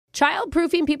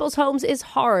Childproofing people's homes is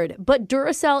hard, but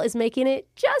Duracell is making it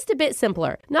just a bit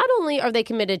simpler. Not only are they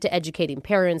committed to educating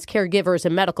parents, caregivers,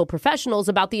 and medical professionals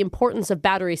about the importance of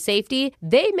battery safety,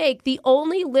 they make the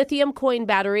only lithium coin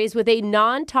batteries with a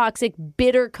non-toxic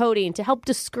bitter coating to help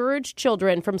discourage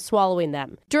children from swallowing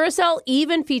them. Duracell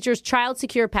even features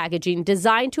child-secure packaging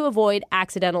designed to avoid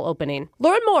accidental opening.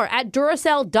 Learn more at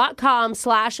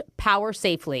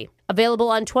Duracell.com/powersafely. Available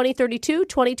on 2032,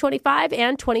 2025,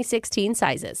 and 2016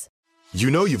 sizes.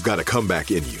 You know you've got a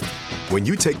comeback in you. When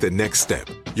you take the next step,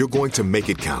 you're going to make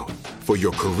it count. For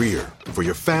your career, for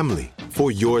your family, for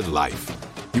your life.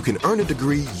 You can earn a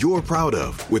degree you're proud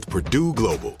of with Purdue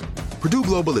Global. Purdue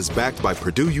Global is backed by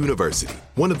Purdue University,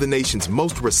 one of the nation's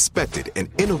most respected and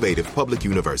innovative public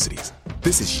universities.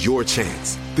 This is your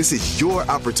chance. This is your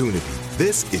opportunity.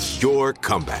 This is your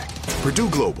comeback. Purdue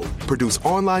Global, Purdue's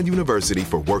online university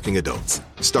for working adults.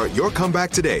 Start your comeback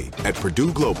today at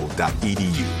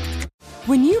purdueglobal.edu.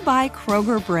 When you buy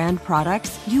Kroger brand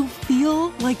products, you feel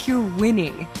like you're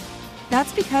winning.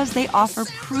 That's because they offer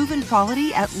proven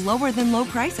quality at lower than low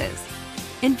prices.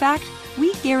 In fact,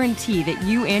 we guarantee that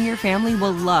you and your family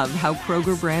will love how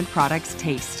Kroger brand products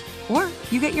taste, or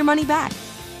you get your money back.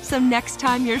 So next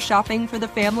time you're shopping for the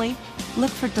family,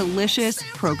 look for delicious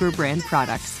Kroger brand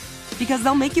products, because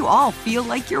they'll make you all feel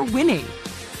like you're winning.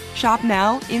 Shop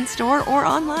now, in-store, or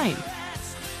online.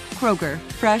 Kroger,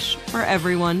 fresh for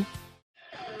everyone.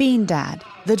 Bean Dad,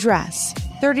 The Dress,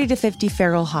 30 to 50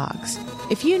 Feral Hogs.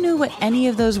 If you knew what any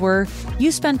of those were,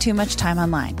 you spend too much time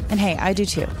online. And hey, I do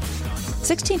too.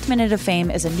 16th Minute of Fame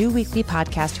is a new weekly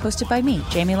podcast hosted by me,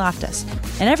 Jamie Loftus.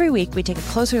 And every week we take a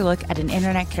closer look at an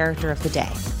internet character of the day.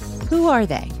 Who are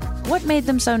they? What made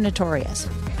them so notorious?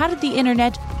 How did the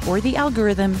internet or the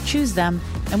algorithm choose them?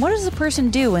 And what does a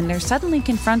person do when they're suddenly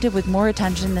confronted with more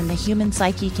attention than the human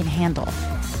psyche can handle?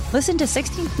 Listen to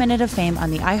 16th Minute of Fame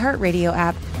on the iHeartRadio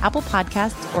app, Apple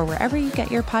Podcasts, or wherever you get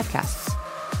your podcasts.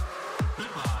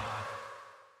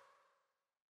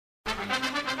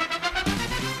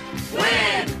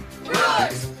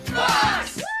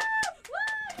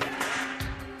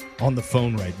 On the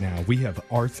phone right now, we have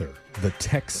Arthur, the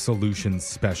tech solutions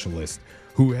specialist,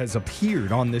 who has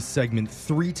appeared on this segment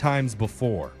 3 times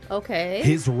before. Okay.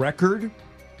 His record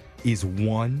is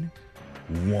 1-1-1.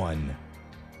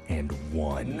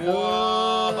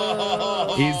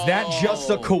 Whoa. Is that just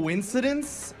a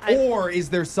coincidence? Or is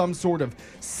there some sort of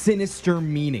sinister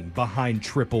meaning behind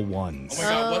triple ones? Oh my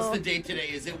God, what's the date today?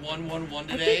 Is it 1-1-1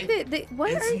 today? I think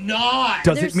It's not.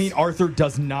 Does it mean Arthur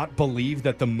does not believe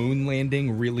that the moon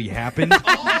landing really happened?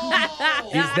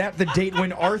 Is that the date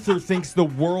when Arthur thinks the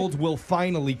world will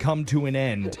finally come to an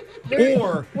end?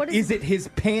 Or is it his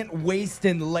pant, waist,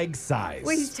 and leg size?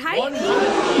 Wait, he's tight?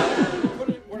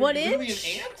 1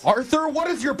 inch? Arthur, what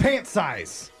is your pant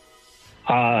size?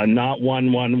 Not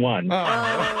 1-1-1.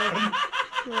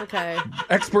 Okay.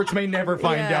 Experts may never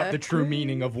find out the true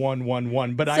meaning of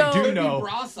 1-1-1, but I do know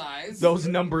bra size. those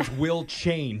numbers will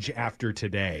change after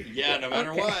today. Yeah, no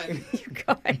matter what. You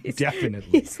guys.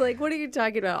 Definitely. He's like, what are you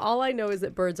talking about? All I know is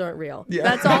that birds aren't real. Yeah.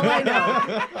 That's all I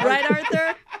know. Right,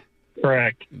 Arthur?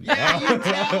 Correct. Yeah, you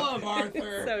tell him,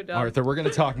 Arthur. So dumb. Arthur, we're going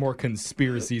to talk more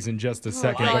conspiracies in just a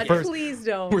second. God, But first, please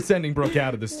don't. we're sending Brooke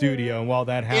out of the studio, and while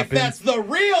that If happens... that's the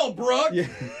real Brooke, you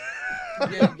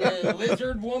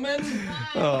lizard woman.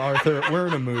 Oh, Arthur, we're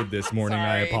in a mood this morning.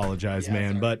 I Sorry. apologize, Yeah,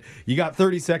 man. sorry. But you got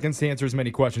 30 seconds to answer as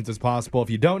many questions as possible. If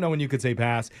you don't know when you could say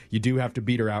pass, you do have to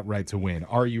beat her outright to win.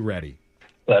 Are you ready?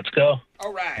 Let's go.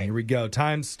 All right. Here we go.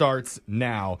 Time starts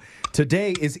now.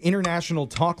 Today is International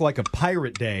Talk Like a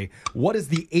Pirate Day. What is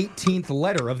the 18th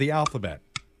letter of the alphabet?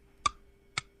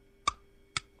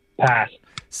 Pass.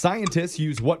 Scientists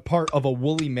use what part of a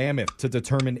woolly mammoth to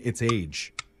determine its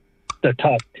age? The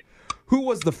tuck. Who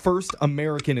was the first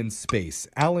American in space?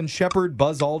 Alan Shepard,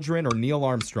 Buzz Aldrin, or Neil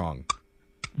Armstrong?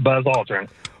 Buzz Aldrin.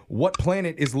 What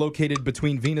planet is located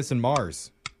between Venus and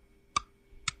Mars?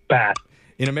 Pass.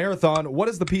 In a marathon, what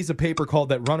is the piece of paper called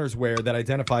that runners wear that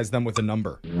identifies them with a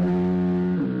number?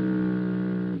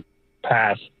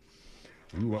 Pass.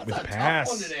 Ooh, went with That's a pass.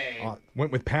 tough one today.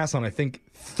 Went with pass on, I think,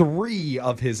 3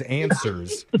 of his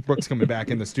answers. Brooke's coming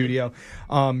back in the studio.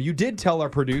 You did tell our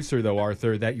producer, though,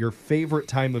 Arthur, that your favorite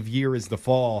time of year is the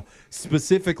fall,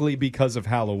 specifically because of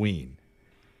Halloween.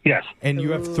 Yes. And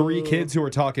you have 3 kids who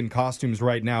are talking costumes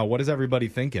right now. What is everybody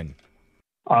thinking?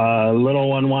 Little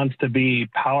one wants to be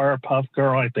Powerpuff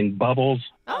Girl, I think Bubbles.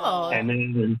 Oh. And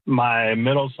then my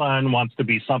middle son wants to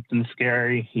be something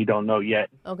scary. He don't know yet.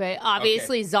 Okay.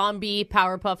 Obviously, zombie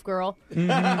Powerpuff Girl.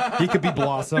 He could be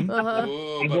Blossom.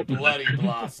 Ooh, but bloody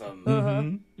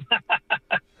blossom.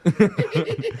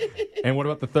 And what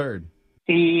about the third?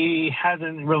 He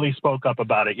hasn't really spoke up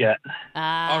about it yet.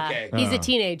 Okay. He's a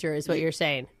teenager is what you're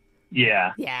saying.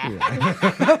 Yeah. Yeah.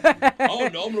 Oh,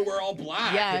 no, I'm going to wear all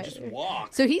black Yeah. and just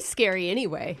walk. So he's scary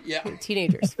anyway. Yeah.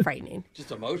 Teenagers, frightening.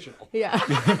 Just emotional. Yeah.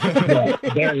 Yeah,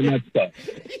 very much so.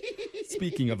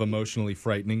 Speaking of emotionally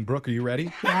frightening, Brooke, are you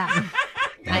ready? Yeah.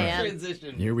 I am.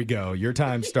 Transition. Here we go. Your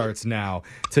time starts now.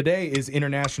 Today is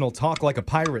International Talk Like a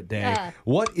Pirate Day.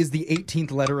 What is the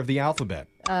 18th letter of the alphabet?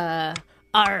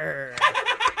 Arr.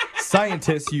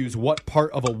 Scientists use what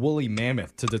part of a woolly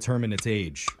mammoth to determine its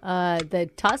age? The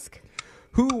tusk?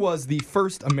 Who was the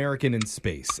first American in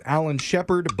space? Alan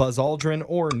Shepard, Buzz Aldrin,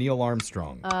 or Neil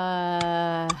Armstrong?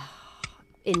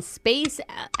 In space,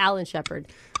 Alan Shepard.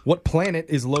 What planet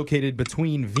is located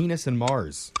between Venus and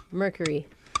Mars? Mercury.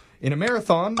 In a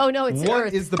marathon, Oh, no, it's what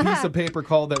Earth. is the piece of paper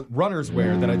called that runners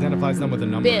wear that identifies them with a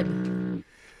number? Bib.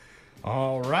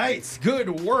 All right.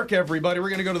 Good work, everybody. We're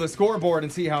going to go to the scoreboard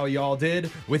and see how y'all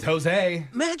did with Jose.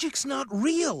 Magic's not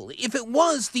real. If it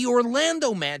was, the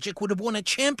Orlando Magic would have won a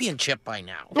championship by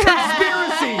now.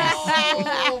 Conspiracies!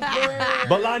 Oh, Bert.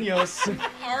 Bolaños.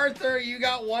 Arthur, you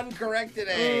got one correct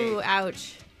today. Ooh,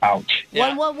 ouch. Ouch.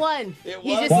 Yeah. 1-1-1. It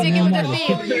He's was just sticking with the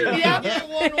 1-1-1. theme. Yep. Yeah,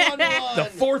 1-1-1. The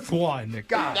fourth one.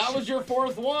 Gosh. That was your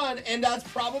fourth one, and that's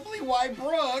probably why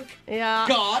Brooke Yeah.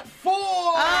 got 4.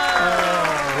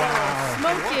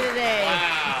 Smoked you today.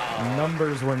 Wow.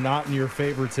 Numbers were not in your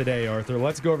favor today, Arthur.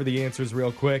 Let's go over the answers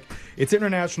real quick. It's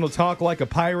International Talk Like a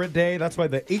Pirate Day. That's why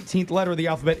the 18th letter of the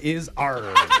alphabet is R.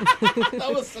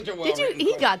 That was such a well Did you?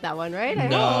 He got that one, right?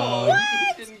 No,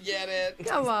 he didn't get it.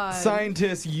 Come on.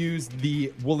 Scientists used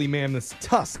the woolly mammoth's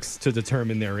tusks to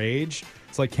determine their age.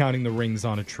 It's like counting the rings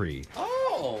on a tree.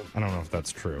 Oh. I don't know if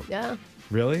that's true. Yeah.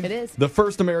 Really? It is. The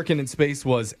first American in space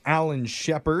was Alan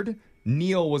Shepard.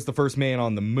 Neil was the first man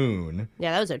on the moon.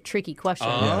 Yeah, that was a tricky question.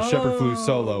 Yeah, Shepard flew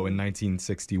solo in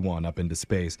 1961 up into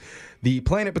space. The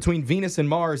planet between Venus and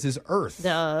Mars is Earth.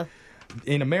 Duh.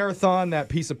 In a marathon, that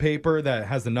piece of paper that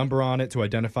has the number on it to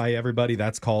identify everybody,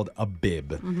 that's called a bib.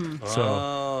 Mm-hmm.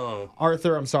 So,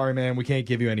 Arthur, I'm sorry, man, we can't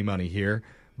give you any money here.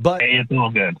 But Hey, it's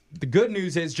all good. the good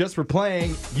news is, just for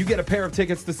playing, you get a pair of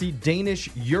tickets to see Danish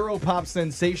Europop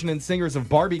sensation and singers of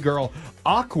Barbie Girl,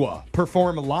 Aqua,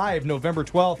 perform live November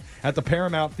 12th at the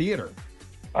Paramount Theater.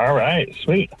 All right,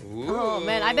 sweet. Oh,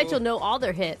 man, I bet you'll know all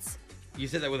their hits. You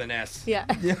said that with an S. Yeah.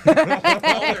 All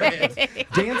their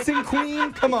hits. Dancing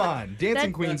Queen? Come on. Dancing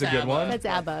That's- Queen's a that's good one. That's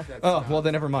ABBA. Oh, well,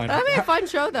 then never mind. That'll be a fun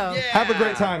show, though. Yeah. Have a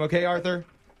great time, okay, Arthur?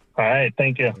 All right,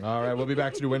 thank you. All right, we'll be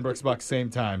back to do Winbrook's Bucks same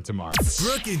time tomorrow.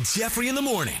 Brooke and Jeffrey in the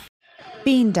morning.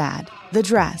 Bean Dad, The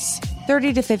Dress,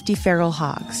 30 to 50 Feral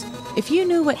Hogs. If you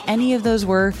knew what any of those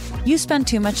were, you spend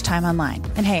too much time online.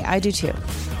 And hey, I do too.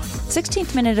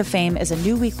 16th Minute of Fame is a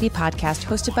new weekly podcast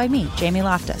hosted by me, Jamie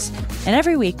Loftus. And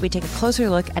every week we take a closer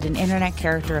look at an internet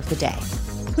character of the day.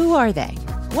 Who are they?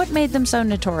 What made them so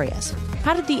notorious?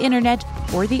 How did the internet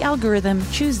or the algorithm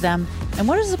choose them? And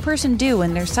what does a person do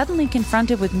when they're suddenly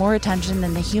confronted with more attention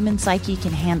than the human psyche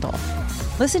can handle?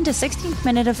 Listen to 16th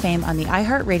Minute of Fame on the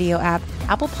iHeartRadio app,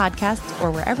 Apple Podcasts,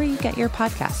 or wherever you get your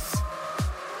podcasts.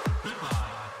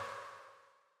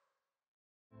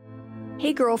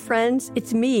 Hey girlfriends,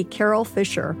 it's me, Carol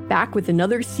Fisher, back with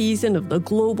another season of the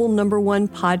global #1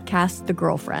 podcast, The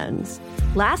Girlfriends.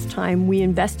 Last time, we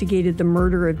investigated the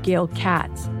murder of Gail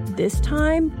Katz. This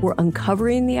time, we're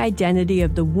uncovering the identity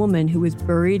of the woman who was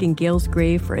buried in Gail's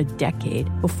grave for a decade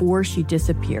before she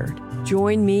disappeared.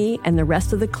 Join me and the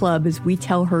rest of the club as we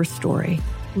tell her story.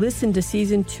 Listen to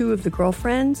Season 2 of The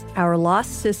Girlfriends, Our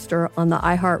Lost Sister on the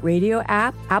iHeartRadio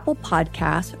app, Apple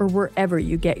Podcasts, or wherever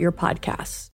you get your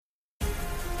podcasts.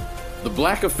 The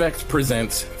Black Effect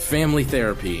presents Family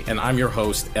Therapy, and I'm your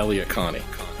host, Elliot Connie.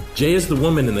 Jay is the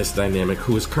woman in this dynamic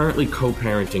who is currently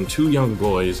co-parenting 2 young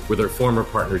boys with her former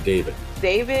partner, David.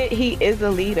 David, he is a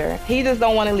leader. He just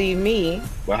don't want to leave me.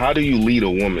 But how do you lead a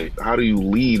woman? How do you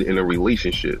lead in a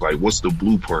relationship? Like, what's the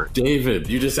blueprint? David,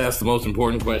 you just asked the most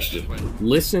important question.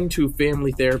 Listen to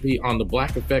Family Therapy on the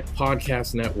Black Effect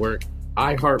Podcast Network,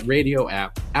 iHeartRadio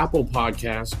app, Apple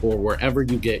Podcasts, or wherever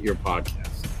you get your podcasts.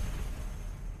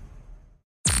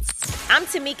 I'm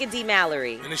Tamika D.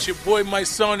 Mallory. And it's your boy, my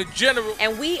son, the General.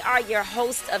 And we are your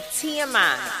hosts of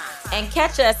TMI. And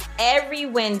catch us every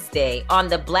Wednesday on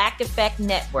the Black Effect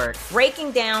Network,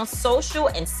 breaking down social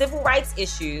and civil rights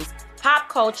issues, pop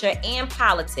culture, and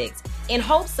politics in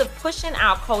hopes of pushing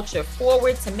our culture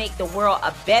forward to make the world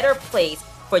a better place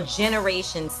for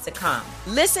generations to come.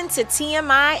 Listen to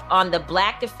TMI on the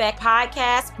Black Effect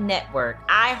Podcast Network,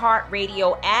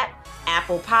 iHeartRadio app,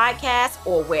 Apple Podcasts,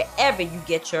 or wherever you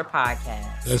get your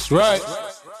podcasts. That's right.